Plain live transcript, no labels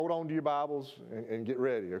Hold on to your Bibles and get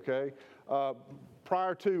ready, okay?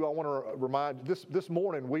 Prior to, I want to remind you, this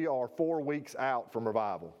morning we are 4 weeks out from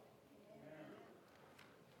revival.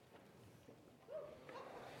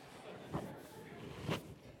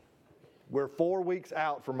 We're 4 weeks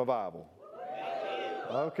out from revival.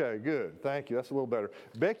 Okay, good. Thank you. That's a little better.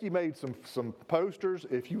 Becky made some posters,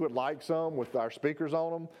 if you would like some, with our speakers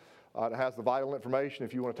on them. It has the vital information.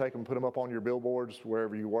 If you want to take them, put them up on your billboards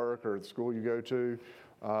wherever you work or the school you go to.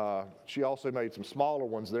 She also made some smaller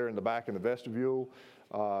ones there in the back in the vestibule.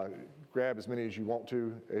 Grab as many as you want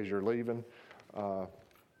to as you're leaving.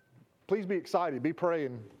 Please be excited. Be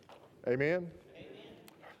praying. Amen? Amen.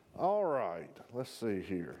 All right. Let's see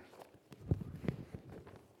here.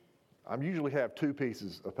 I usually have 2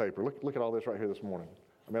 pieces of paper. Look at all this right here this morning.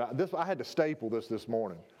 I mean, I had to staple this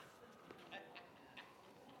morning.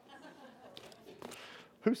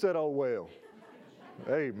 Who said, oh, well?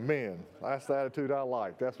 Amen. That's the attitude I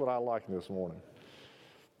like. That's what I like this morning.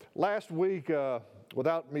 Last week,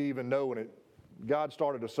 without me even knowing it, God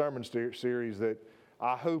started a sermon series that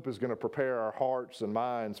I hope is going to prepare our hearts and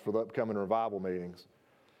minds for the upcoming revival meetings.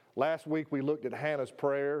 Last week, we looked at Hannah's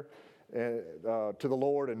prayer to the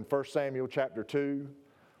Lord in 1 Samuel chapter 2.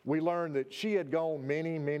 We learned that she had gone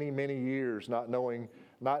many years not knowing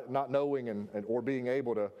or being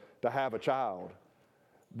able to have a child.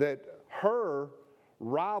 That her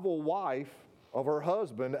rival wife of her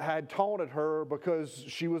husband had taunted her because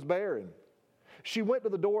she was barren. She went to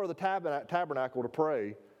the door of the tabernacle to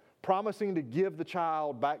pray, promising to give the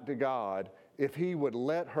child back to God if he would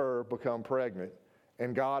let her become pregnant.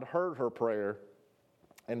 And God heard her prayer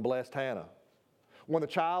and blessed Hannah. When the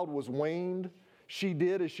child was weaned, she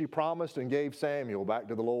did as she promised and gave Samuel back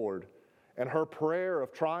to the Lord. And her prayer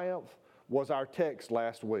of triumph was our text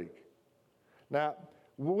last week. Now,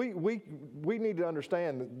 we need to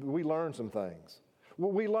understand that we learned some things.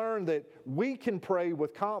 We learned that we can pray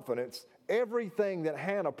with confidence everything that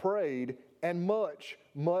Hannah prayed and much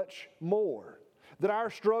more. That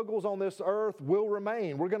our struggles on this earth will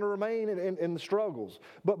remain. We're going to remain in the struggles.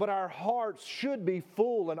 But our hearts should be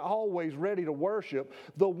full and always ready to worship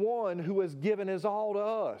the one who has given his all to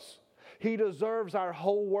us. He deserves our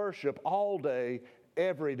whole worship all day,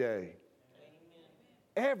 every day. Amen.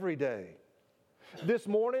 Every day. This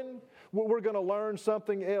morning, we're going to learn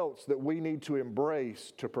something else that we need to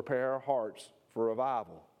embrace to prepare our hearts for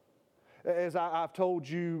revival. As I've told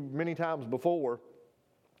you many times before,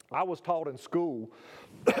 I was taught in school,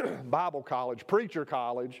 Bible college, preacher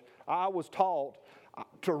college, I was taught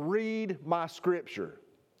to read my scripture.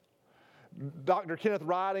 Dr. Kenneth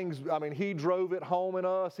Ridings, he drove it home in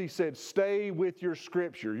us. He said, stay with your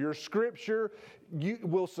scripture. Your scripture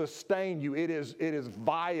will sustain you. It is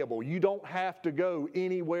viable. You don't have to go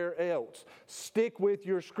anywhere else. Stick with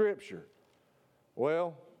your scripture.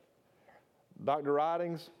 Well, Dr.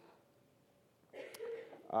 Ridings,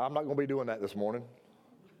 I'm not going to be doing that this morning.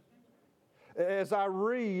 As I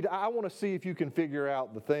read, I want to see if you can figure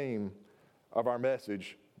out the theme of our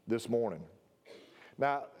message this morning.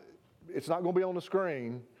 Now, it's not going to be on the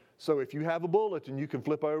screen, so if you have a bulletin, you can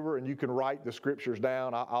flip over and you can write the scriptures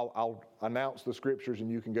down. I'll announce the scriptures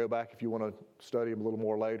and you can go back if you want to study them a little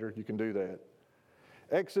more later. You can do that.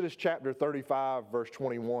 Exodus chapter 35, verse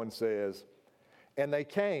 21 says, "And they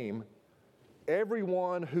came,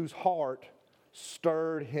 everyone whose heart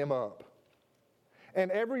stirred him up, and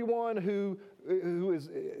everyone whom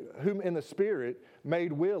in the Spirit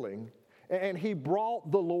made willing, and he brought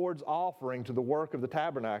the Lord's offering to the work of the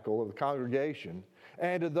tabernacle of the congregation,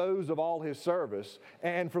 and to those of all his service,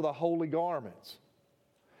 and for the holy garments."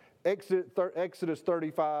 Exodus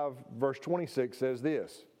 35, verse 26 says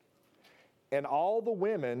this, "And all the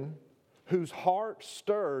women whose heart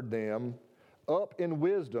stirred them up in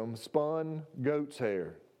wisdom spun goat's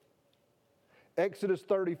hair." Exodus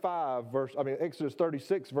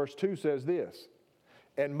 36, verse 2 says this,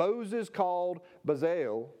 "And Moses called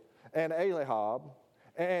Bezalel and Aholiab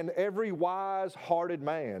and every wise-hearted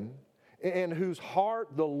man in whose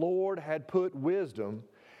heart the Lord had put wisdom,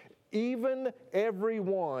 even every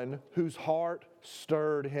one whose heart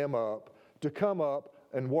stirred him up to come up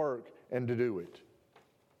and work and to do it."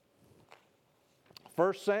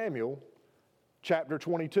 1 Samuel chapter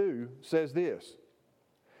 22 says this,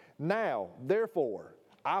 "Now, therefore,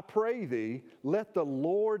 I pray thee, let the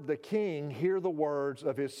Lord the king hear the words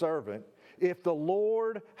of his servant, if the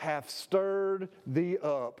Lord hath stirred thee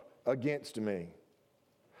up against me."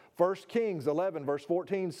 1 Kings 11, verse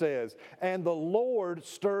 14 says, "And the Lord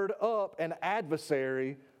stirred up an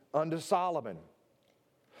adversary unto Solomon."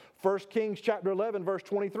 1 Kings chapter 11, verse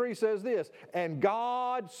 23 says this, "And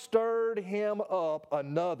God stirred him up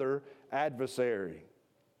another adversary."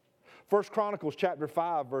 1 Chronicles chapter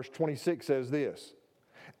 5, verse 26 says this,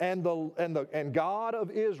 And God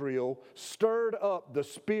of Israel stirred up the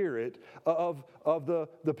spirit of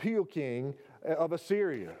the Pul king of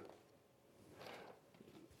Assyria.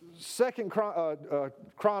 2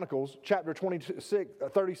 Chronicles chapter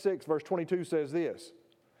 36, verse 22 says this,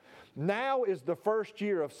 Now is the first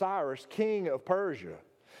year of Cyrus, king of Persia,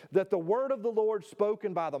 that the word of the Lord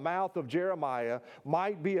spoken by the mouth of Jeremiah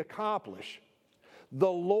might be accomplished.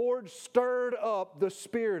 The Lord stirred up the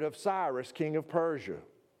spirit of Cyrus, king of Persia.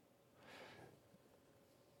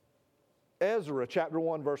 Ezra chapter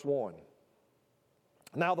 1, verse 1.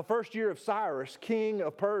 Now the first year of Cyrus, king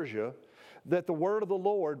of Persia, that the word of the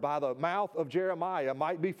Lord by the mouth of Jeremiah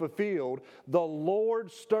might be fulfilled, the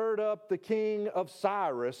Lord stirred up the king of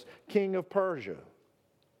Cyrus, king of Persia.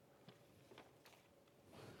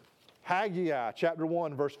 Haggai chapter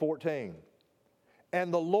 1, verse 14.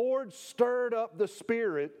 And the Lord stirred up the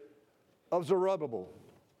spirit of Zerubbabel.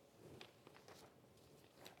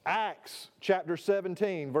 Acts chapter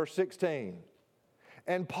 17, verse 16.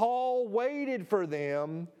 And Paul waited for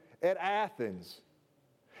them at Athens.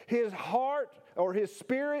 His heart or his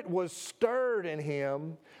spirit was stirred in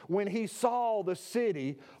him when he saw the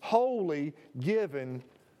city wholly given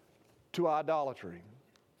to idolatry.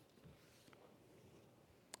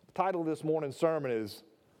 The title of this morning's sermon is,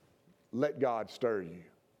 Let God Stir You.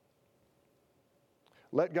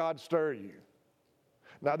 Let God stir you.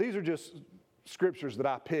 Now, these are just scriptures that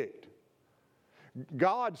I picked.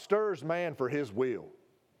 God stirs man for his will.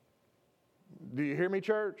 Do you hear me,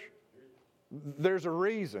 church? There's a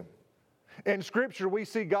reason. In Scripture, we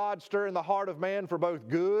see God stirring the heart of man for both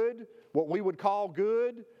good, what we would call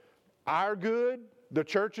good, our good, the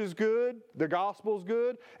church's good, the gospel's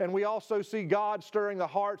good, and we also see God stirring the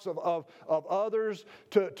hearts of others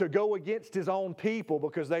to go against His own people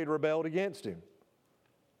because they'd rebelled against Him.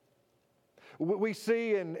 We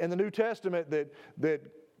see in the New Testament that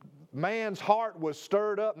man's heart was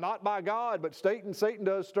stirred up, not by God, but Satan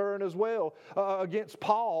does stirring as well against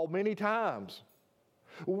Paul many times.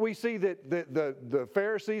 We see that the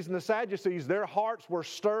Pharisees and the Sadducees, their hearts were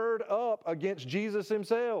stirred up against Jesus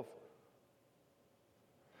Himself.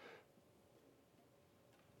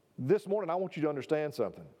 This morning, I want you to understand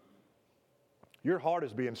something. Your heart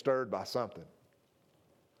is being stirred by something.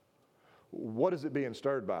 What is it being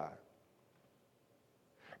stirred by?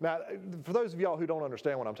 Now, for those of y'all who don't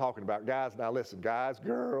understand what I'm talking about, guys, now listen, guys,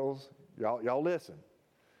 girls, y'all listen.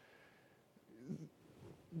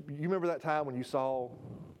 You remember that time when you saw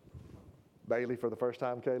Bailey for the first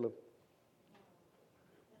time, Caleb?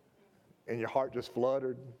 And your heart just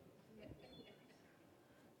fluttered?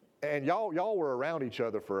 And y'all were around each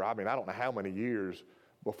other for, I don't know how many years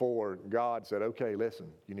before God said, okay, listen,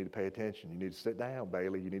 you need to pay attention. You need to sit down,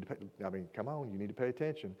 Bailey. You need to come on, you need to pay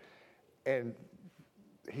attention. And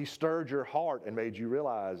He stirred your heart and made you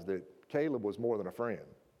realize that Caleb was more than a friend.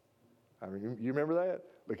 You remember that?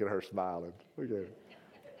 Look at her smiling. Look at her.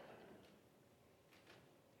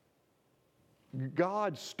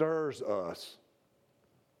 God stirs us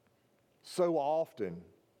so often,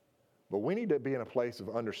 but we need to be in a place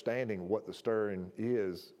of understanding what the stirring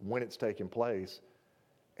is, when it's taking place,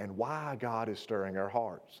 and why God is stirring our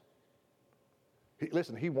hearts.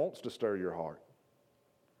 Listen, He wants to stir your heart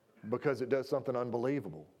because it does something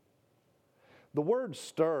unbelievable. The word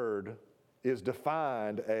stirred is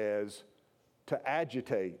defined as to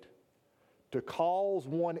agitate, to cause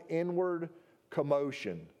one inward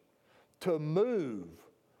commotion, to move,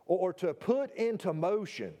 or to put into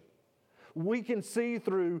motion. We can see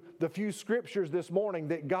through the few scriptures this morning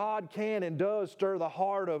that God can and does stir the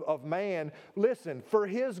heart of man. Listen, for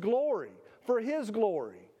His glory, for His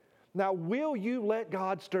glory. Now, will you let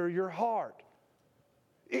God stir your heart?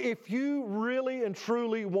 If you really and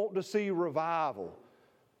truly want to see revival,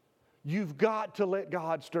 you've got to let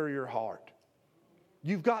God stir your heart.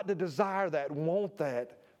 You've got to desire that, want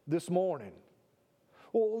that this morning.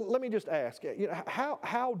 Well, let me just ask,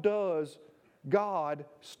 how does God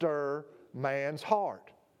stir man's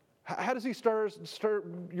heart? How does He stir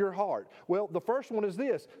your heart? Well, the first one is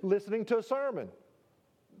this: listening to a sermon.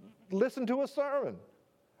 Listen to a sermon.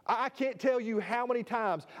 I can't tell you how many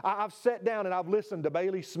times I've sat down and I've listened to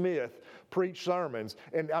Bailey Smith preach sermons,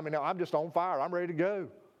 and I'm just on fire. I'm ready to go.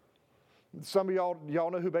 Some of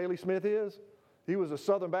y'all know who Bailey Smith is? He was a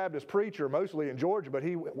Southern Baptist preacher, mostly in Georgia, but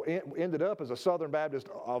he ended up as a Southern Baptist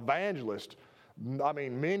evangelist.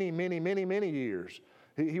 Many years.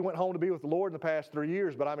 He went home to be with the Lord in the past 3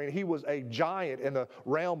 years, but he was a giant in the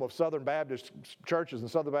realm of Southern Baptist churches and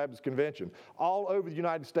Southern Baptist convention. All over the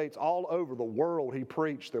United States, all over the world, he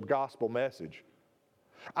preached the gospel message.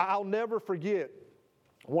 I'll never forget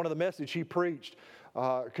one of the messages he preached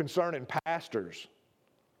concerning pastors.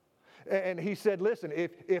 And he said, listen,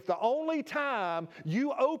 if the only time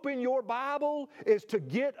you open your Bible is to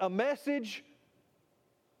get a message,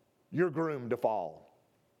 you're groomed to fall.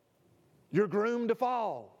 You're groomed to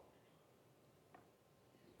fall.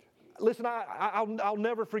 Listen, I'll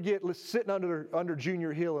never forget sitting under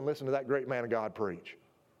Junior Hill and listening to that great man of God preach.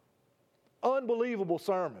 Unbelievable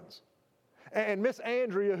sermons. And Miss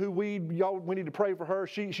Andrea, who we need to pray for her,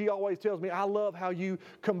 she always tells me, I love how you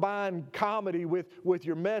combine comedy with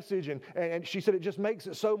your message. And she said it just makes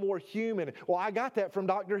it so more human. Well, I got that from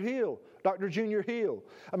Dr. Hill, Dr. Junior Hill.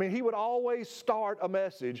 I mean, he would always start a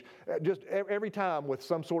message just every time with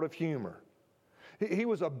some sort of humor. He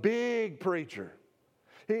was a big preacher.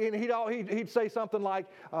 And he'd say something like,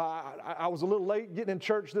 I was a little late getting in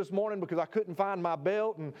church this morning because I couldn't find my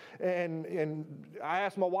belt. And I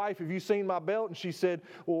asked my wife, have you seen my belt? And she said,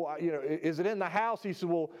 well, is it in the house? He said,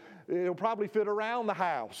 well, it'll probably fit around the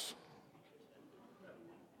house.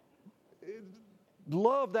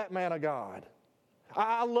 Love that man of God.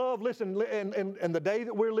 I love, listen, and the day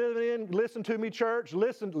that we're living in, listen to me, church.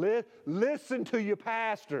 Listen to your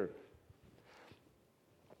pastor.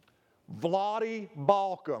 Waddell.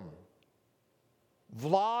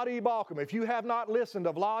 If you have not listened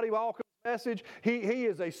to Waddell's message, he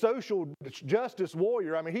is a social justice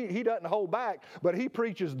warrior. I mean, he doesn't hold back, but he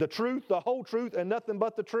preaches the truth, the whole truth, and nothing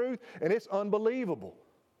but the truth, and it's unbelievable.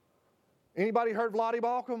 Anybody heard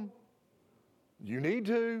Waddell? You need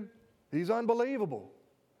to. He's unbelievable.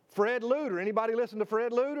 Fred Luter. Anybody listen to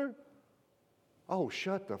Fred Luter? Oh,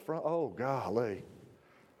 shut the front. Oh, golly.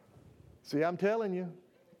 See, I'm telling you.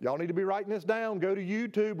 Y'all need to be writing this down. Go to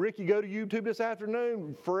YouTube. Ricky, go to YouTube this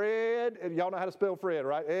afternoon. Fred, y'all know how to spell Fred,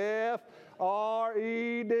 right? F-R-E-D,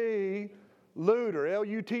 Luter,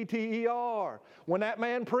 L-U-T-T-E-R. When that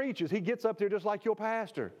man preaches, he gets up there just like your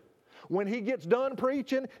pastor. When he gets done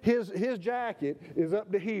preaching, his jacket is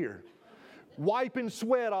up to here. Wiping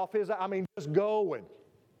sweat off his, just going,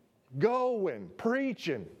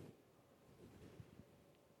 preaching.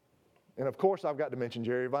 And of course, I've got to mention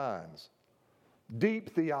Jerry Vines.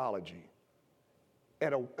 Deep theology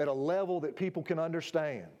at a level that people can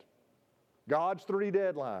understand. God's three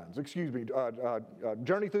deadlines,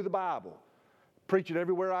 journey through the Bible. Preach it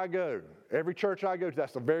everywhere I go. Every church I go to,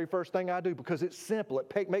 that's the very first thing I do because it's simple.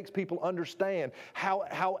 It makes people understand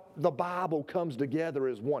how the Bible comes together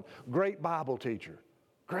as one. Great Bible teacher.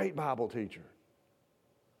 Great Bible teacher.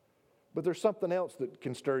 But there's something else that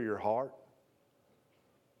can stir your heart.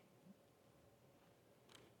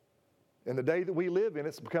 In the day that we live in,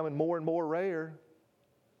 it's becoming more and more rare.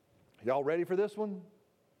 Y'all ready for this one?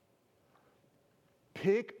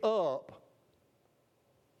 Pick up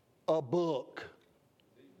a book.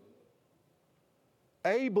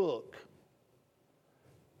 A book.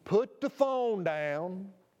 Put the phone down.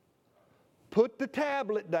 Put the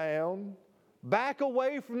tablet down. Back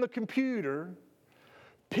away from the computer.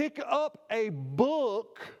 Pick up a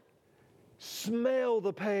book. Smell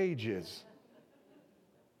the pages.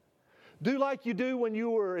 Do like you do when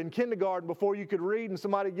you were in kindergarten before you could read and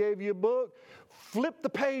somebody gave you a book. Flip the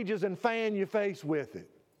pages and fan your face with it.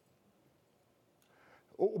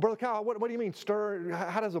 Oh, Brother Kyle, what do you mean stir?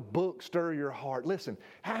 How does a book stir your heart? Listen,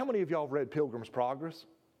 how many of y'all have read Pilgrim's Progress?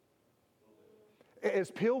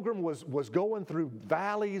 As Pilgrim was going through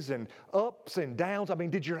valleys and ups and downs,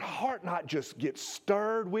 did your heart not just get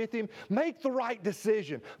stirred with him? Make the right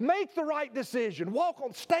decision. Make the right decision.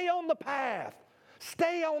 Stay on the path.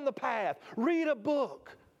 Stay on the path. Read a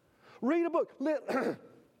book. Read a book.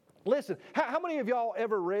 Listen, how many of y'all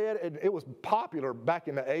ever read, and it was popular back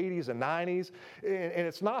in the 80s and 90s, and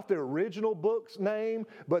it's not the original book's name,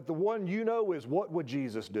 but the one you know is What Would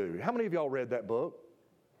Jesus Do? How many of y'all read that book?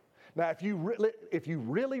 Now, if you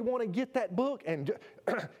really want to get that book, and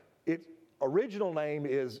its original name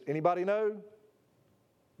is, anybody know?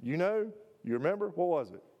 You know? You remember? What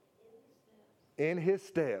was it? In His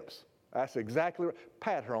Steps. That's exactly right.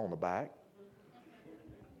 Pat her on the back.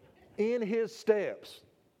 In His Steps.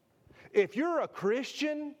 If you're a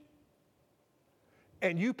Christian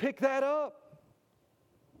and you pick that up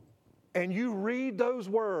and you read those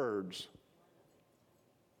words,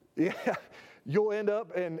 yeah, you'll end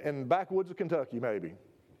up in backwoods of Kentucky maybe,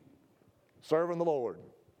 serving the Lord.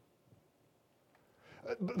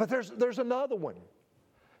 But there's another one.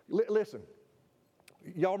 Listen,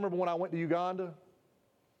 y'all remember when I went to Uganda?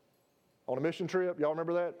 On a mission trip, y'all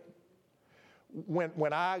remember that?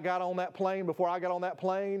 When I got on that plane, before I got on that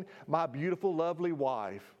plane, my beautiful, lovely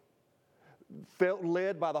wife felt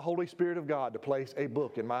led by the Holy Spirit of God to place a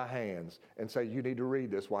book in my hands and say, you need to read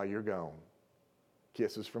this while you're gone.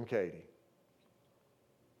 Kisses from Katie.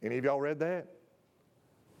 Any of y'all read that?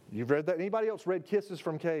 You've read that? Anybody else read Kisses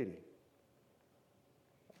from Katie?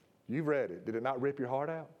 You've read it. Did it not rip your heart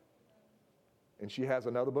out? And she has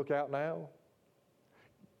another book out now.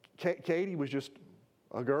 Katie was just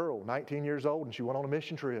a girl, 19 years old, and she went on a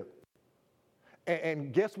mission trip.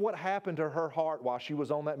 And guess what happened to her heart while she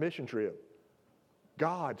was on that mission trip?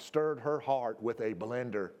 God stirred her heart with a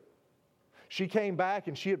blender. She came back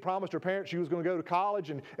and she had promised her parents she was going to go to college.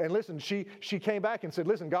 And listen, she came back and said,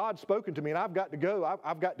 listen, God's spoken to me and I've got to go.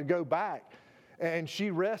 I've got to go back. And she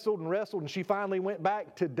wrestled and she finally went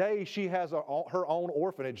back. Today she has her own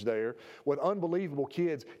orphanage there with unbelievable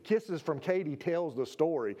kids. Kisses from Katie tells the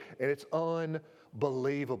story, and it's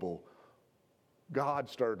unbelievable. God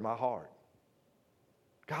stirred my heart.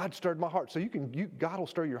 God stirred my heart. So God will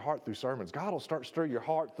stir your heart through sermons. God will stir your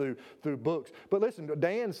heart through books. But listen,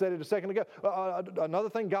 Dan said it a second ago. Another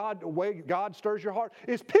thing way God stirs your heart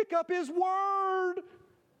is pick up His Word.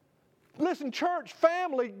 Listen, church,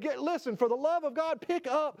 family, listen, for the love of God, pick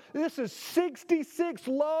up. This is 66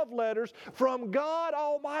 love letters from God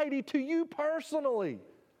Almighty to you personally.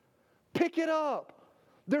 Pick it up.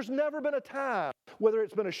 There's never been a time, whether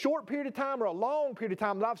it's been a short period of time or a long period of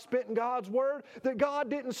time that I've spent in God's Word, that God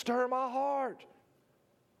didn't stir my heart.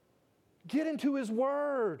 Get into His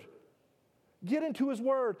Word. Get into His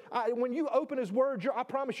Word. When you open His Word, I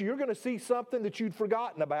promise you're going to see something that you'd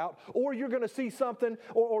forgotten about, or you're going to see something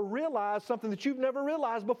or realize something that you've never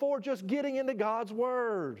realized before just getting into God's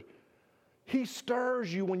Word. He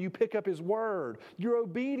stirs you when you pick up His Word. You're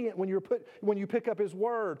obedient when you pick up His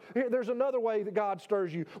Word. There's another way that God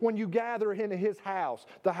stirs you when you gather into His house,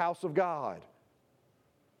 the house of God.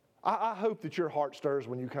 I hope that your heart stirs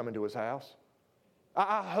when you come into His house.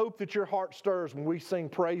 I hope that your heart stirs when we sing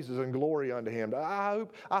praises and glory unto Him. I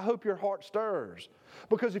hope your heart stirs.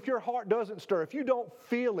 Because if your heart doesn't stir, if you don't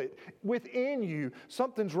feel it within you,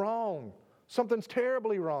 something's wrong. Something's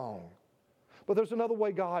terribly wrong. But there's another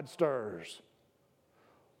way God stirs.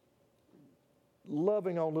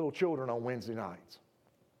 Loving on little children on Wednesday nights.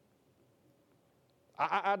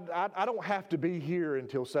 I don't have to be here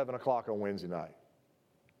until 7 o'clock on Wednesday night.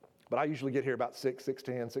 But I usually get here about 6,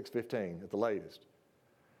 6:10, 6:15 at the latest.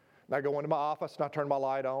 And I go into my office and I turn my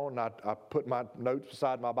light on and I put my notes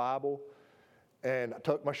beside my Bible and I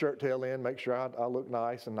tuck my shirt tail in, make sure I look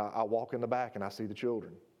nice, and I walk in the back and I see the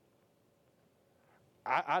children.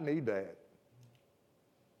 I need that.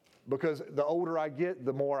 Because the older I get,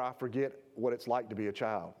 the more I forget what it's like to be a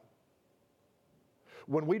child.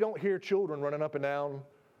 When we don't hear children running up and down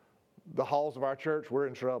the halls of our church, we're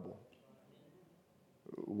in trouble.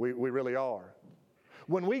 We really are.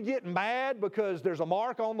 When we get mad because there's a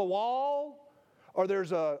mark on the wall, or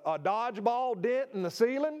there's a dodgeball dent in the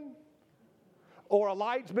ceiling, or a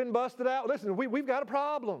light's been busted out, listen, we've got a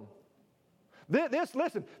problem.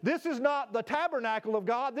 Listen, this is not the tabernacle of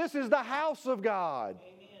God. This is the house of God.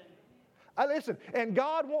 Listen, and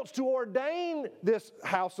God wants to ordain this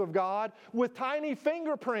house of God with tiny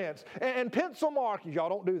fingerprints and pencil markings. Y'all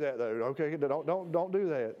don't do that, though. Okay, don't do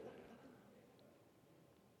that.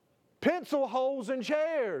 Pencil holes in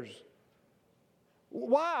chairs.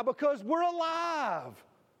 Why? Because we're alive.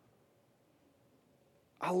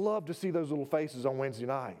 I love to see those little faces on Wednesday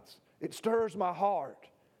nights. It stirs my heart.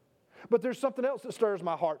 But there's something else that stirs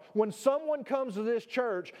my heart. When someone comes to this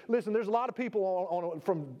church, listen, there's a lot of people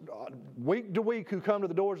from week to week who come to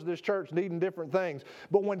the doors of this church needing different things.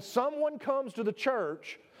 But when someone comes to the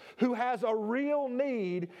church who has a real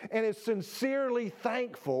need and is sincerely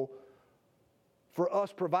thankful for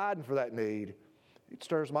us providing for that need, it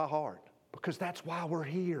stirs my heart. Because that's why we're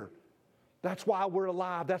here. That's why we're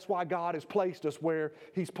alive. That's why God has placed us where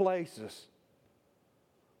He's placed us.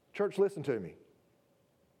 Church, listen to me.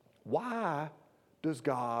 Why does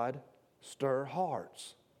God stir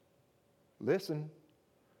hearts? Listen,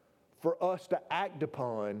 for us to act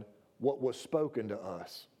upon what was spoken to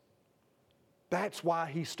us. That's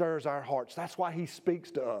why He stirs our hearts. That's why He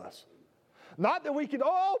speaks to us. Not that we can,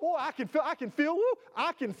 oh boy, I can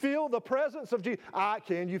feel the presence of Jesus.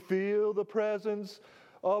 Can you feel the presence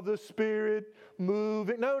of the Spirit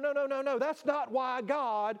moving? No. That's not why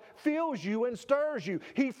God fills you and stirs you.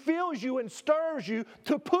 He fills you and stirs you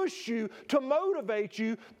to push you, to motivate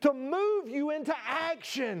you, to move you into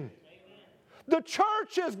action. The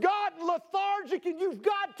church has gotten lethargic and you've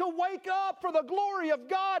got to wake up for the glory of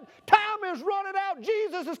God. Time is running out.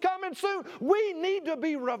 Jesus is coming soon. We need to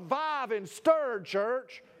be revived and stirred,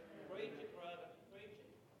 church. Preach it, brother. Preach it.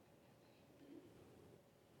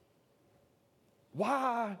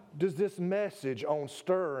 Why does this message on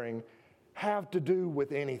stirring have to do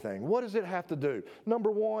with anything? What does it have to do?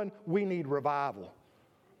 Number one, we need revival.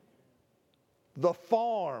 The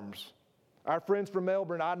farms. Our friends from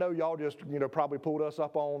Melbourne, I know y'all just, probably pulled us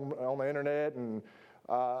up on the internet, and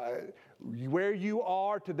where you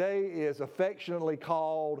are today is affectionately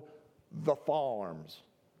called the farms.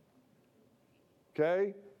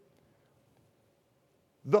 Okay?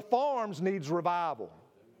 The farms needs revival.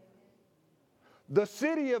 The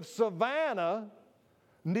city of Savannah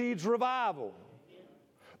needs revival.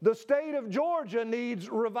 The state of Georgia needs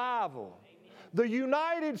revival. The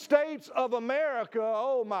United States of America,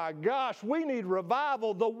 oh my gosh, we need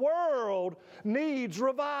revival. The world needs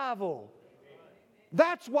revival.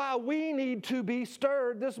 That's why we need to be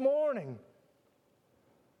stirred this morning.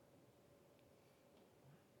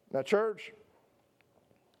 Now, church,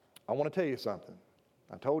 I want to tell you something.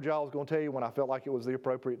 I told you I was going to tell you when I felt like it was the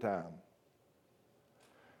appropriate time.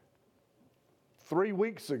 3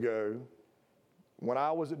 weeks ago, when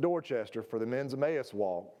I was at Dorchester for the Men's Emmaus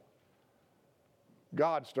Walk,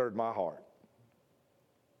 God stirred my heart.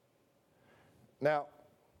 Now,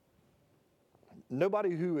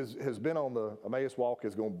 nobody who has been on the Emmaus Walk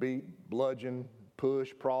is going to beat, bludgeon,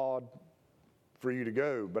 push, prod for you to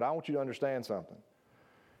go. But I want you to understand something.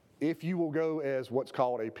 If you will go as what's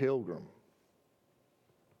called a pilgrim,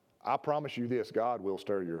 I promise you this, God will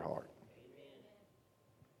stir your heart.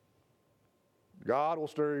 God will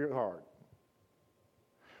stir your heart.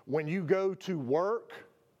 When you go to work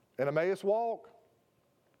in Emmaus Walk,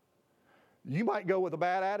 you might go with a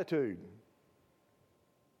bad attitude.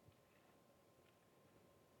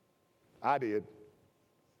 I did.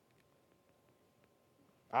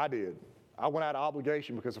 I went out of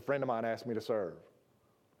obligation because a friend of mine asked me to serve.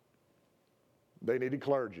 They needed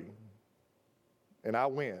clergy. And I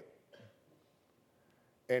went.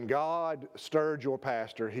 And God stirred your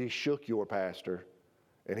pastor. He shook your pastor.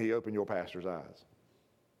 And he opened your pastor's eyes.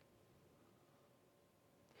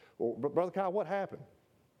 Well, Brother Kyle, what happened?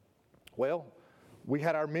 Well, we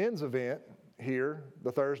had our men's event here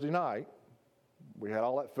the Thursday night. We had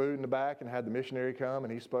all that food in the back and had the missionary come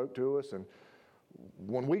and he spoke to us. And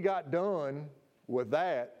when we got done with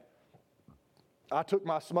that, I took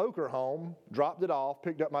my smoker home, dropped it off,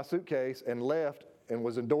 picked up my suitcase, and left and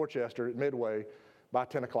was in Dorchester at Midway by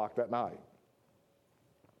 10 o'clock that night.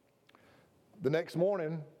 The next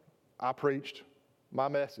morning, I preached my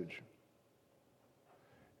message.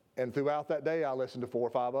 And throughout that day, I listened to 4 or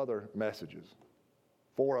 5 other messages.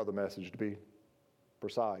 4 other messages to be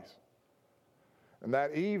precise. And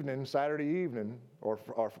that evening, Saturday evening,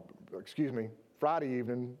 Friday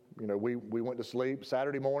evening, we went to sleep.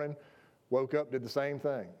 Saturday morning, woke up, did the same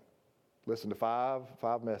thing. Listened to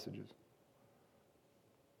five messages.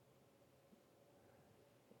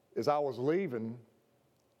 As I was leaving,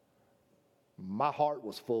 my heart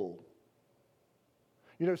was full.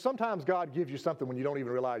 Sometimes God gives you something when you don't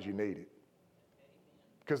even realize you need it.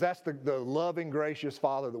 Because that's the loving, gracious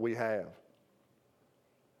Father that we have.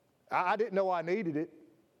 I didn't know I needed it.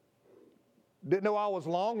 Didn't know I was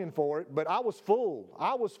longing for it, but I was full.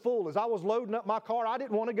 I was full. As I was loading up my car, I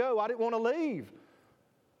didn't want to go. I didn't want to leave.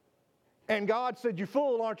 And God said, "You're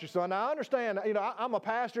full, aren't you, son?" Now, I understand, I'm a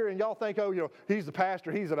pastor, and y'all think, he's the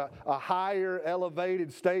pastor. He's at a higher,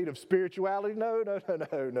 elevated state of spirituality. No.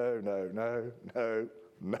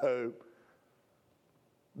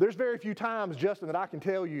 There's very few times, Justin, that I can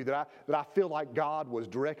tell you that I feel like God was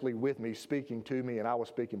directly with me, speaking to me, and I was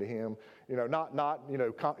speaking to Him. Not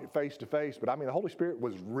face to face, but the Holy Spirit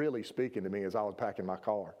was really speaking to me as I was packing my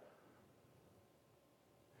car.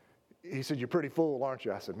 He said, "You're pretty full, aren't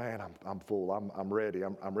you?" I said, "Man, I'm full. I'm ready.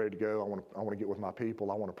 I'm ready to go. I want to get with my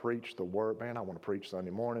people. I want to preach the word. Man, I want to preach Sunday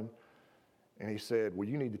morning." And he said, "Well,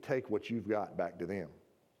 you need to take what you've got back to them."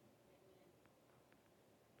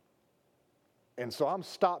 And so I'm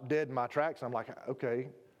stopped dead in my tracks. I'm like, okay,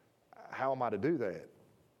 how am I to do that?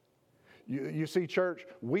 You see, church,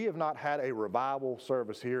 we have not had a revival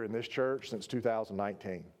service here in this church since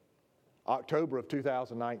 2019, October of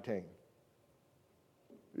 2019.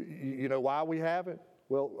 You know why we haven't?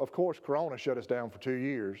 Well, of course, Corona shut us down for 2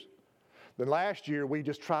 years. Then last year, we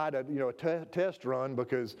just tried a test run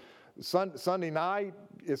because Sunday night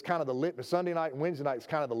is kind of the litmus. Sunday night and Wednesday night is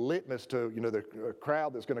kind of the litmus to, the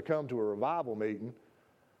crowd that's going to come to a revival meeting.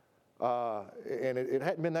 And it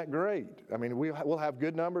hadn't been that great. We'll have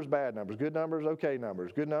good numbers, bad numbers, good numbers, okay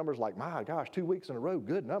numbers, good numbers, like, my gosh, 2 weeks in a row,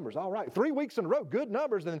 good numbers, all right. 3 weeks in a row, good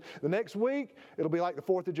numbers. Then the next week, it'll be like the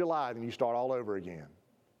 4th of July, then you start all over again.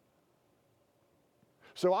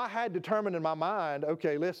 So I had determined in my mind,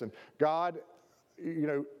 okay, listen, God,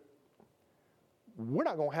 we're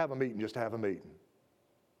not going to have a meeting just to have a meeting.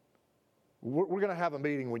 We're going to have a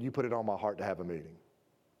meeting when you put it on my heart to have a meeting.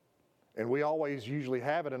 And we always usually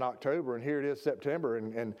have it in October, and here it is September,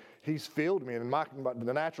 and He's filled me. And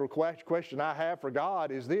the natural question I have for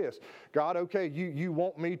God is this: God, okay, you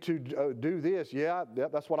want me to do this? Yeah,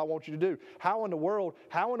 that's what I want you to do. How in the world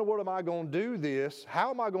am I going to do this? How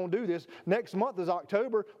am I going to do this? Next month is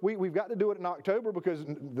October. We've got to do it in October because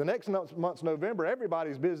the next month's November.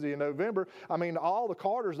 Everybody's busy in November. I mean, all the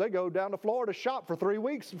Carters, they go down to Florida shop for 3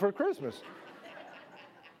 weeks for Christmas.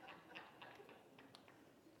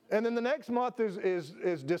 And then the next month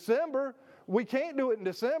is December. We can't do it in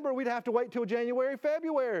December. We'd have to wait till January,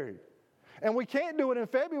 February. And we can't do it in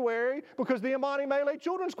February because the Imani Mele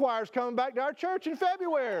Children's Choir is coming back to our church in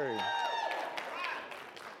February.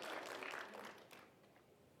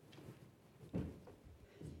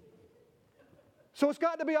 So it's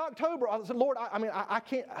got to be October. I said, Lord, I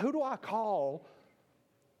can't. Who do I call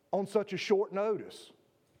on such a short notice?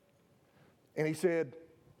 And He said,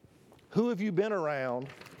 who have you been around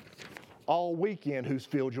all weekend who's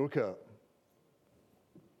filled your cup?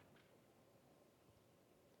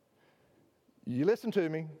 You listen to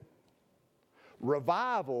me.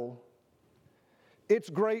 Revival, it's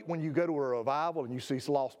great when you go to a revival and you see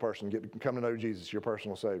a lost person come to know Jesus, your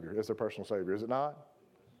personal Savior. It's their personal Savior, is it not?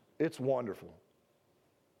 It's wonderful.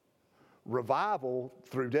 Revival,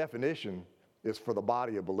 through definition, is for the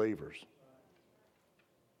body of believers.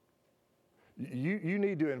 You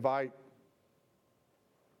need to invite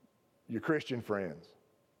your Christian friends.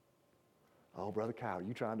 Oh, Brother Kyle,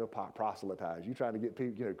 you trying to proselytize? You trying to get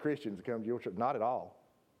people, Christians to come to your church? Not at all.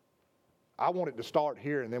 I want it to start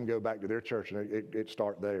here and then go back to their church and it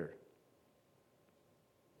start there.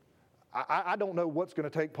 I don't know what's going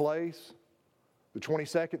to take place the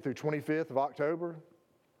 22nd through 25th of October.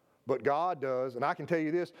 But God does, and I can tell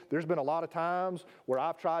you this, there's been a lot of times where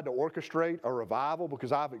I've tried to orchestrate a revival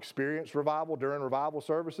because I've experienced revival during revival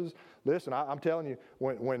services. Listen, I'm telling you,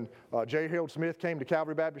 when J. Harold Smith came to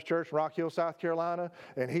Calvary Baptist Church in Rock Hill, South Carolina,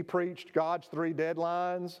 and he preached God's 3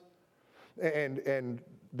 deadlines, and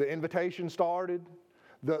the invitation started,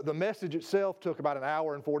 the message itself took about an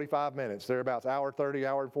hour and 45 minutes, thereabouts, hour 30,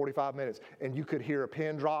 hour and 45 minutes, and you could hear a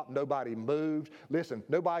pin drop. Nobody moved. Listen,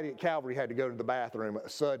 nobody at Calvary had to go to the bathroom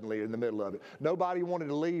suddenly in the middle of it. Nobody wanted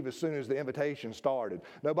to leave as soon as the invitation started.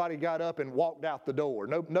 Nobody got up and walked out the door.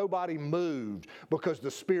 Nobody moved because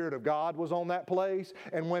the Spirit of God was on that place.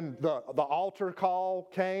 And when the altar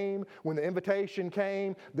call came, when the invitation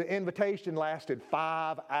came, the invitation lasted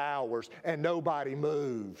 5 hours and nobody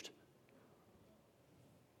moved.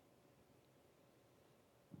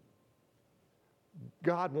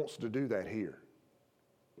 God wants to do that here.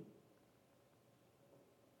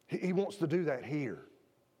 He wants to do that here.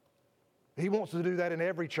 He wants to do that in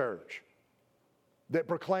every church that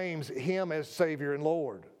proclaims Him as Savior and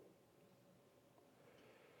Lord.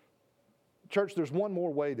 Church, there's one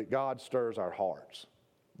more way that God stirs our hearts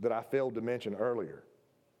that I failed to mention earlier.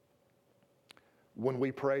 When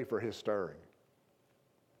we pray for His stirring.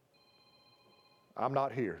 I'm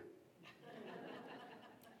not here.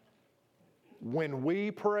 When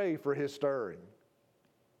we pray for His stirring,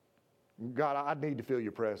 God, I need to feel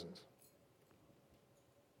your presence.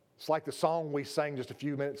 It's like the song we sang just a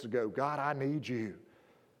few minutes ago. God, I need you.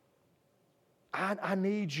 I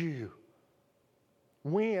need you.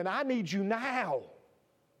 When? I need you now.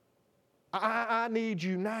 I need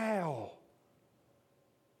you now.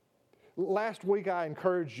 Last week I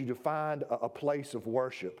encouraged you to find a place of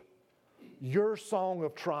worship. Your song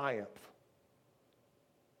of triumph.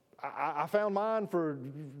 I found mine for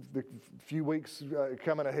the few weeks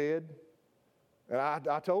coming ahead. And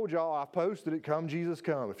I told y'all, I posted it, Come Jesus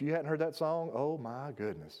Come. If you hadn't heard that song, oh my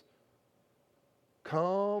goodness.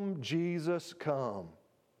 Come Jesus Come.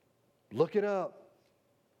 Look it up.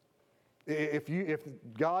 If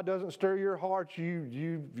God doesn't stir your heart,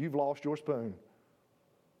 you've lost your spoon.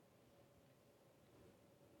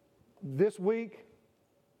 This week,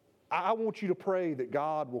 I want you to pray that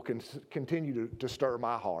God will continue to stir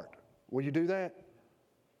my heart. Will you do that?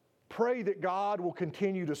 Pray that God will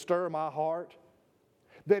continue to stir my heart,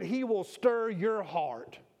 that He will stir your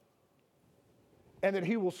heart, and that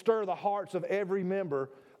He will stir the hearts of every member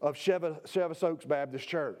of Chevis Oaks Baptist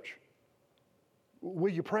Church.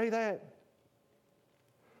 Will you pray that?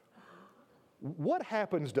 What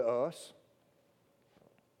happens to us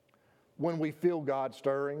when we feel God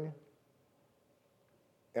stirring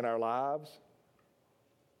in our lives?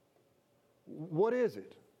 What is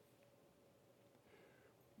it?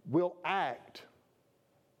 We'll act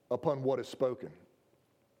upon what is spoken.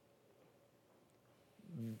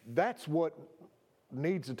 That's what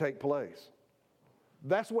needs to take place.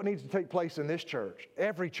 That's what needs to take place in this church,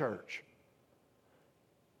 every church.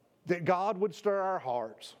 That God would stir our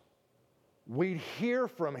hearts, we'd hear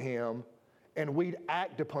from Him, and we'd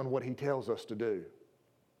act upon what He tells us to do.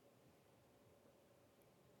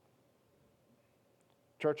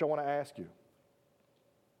 Church, I want to ask you,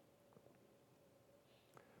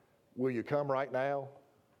 will you come right now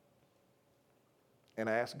and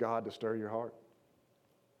ask God to stir your heart?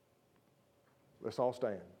 Let's all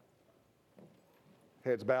stand.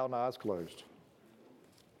 Heads bowed and eyes closed.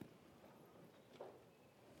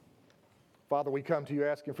 Father, we come to you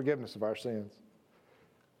asking forgiveness of our sins.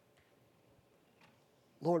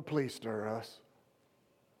 Lord, please stir us.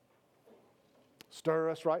 Stir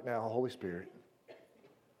us right now, Holy Spirit.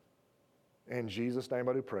 In Jesus' name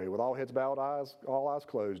I do pray. With all heads bowed, all eyes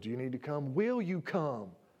closed, do you need to come? Will you come?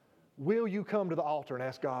 Will you come to the altar and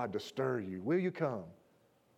ask God to stir you? Will you come?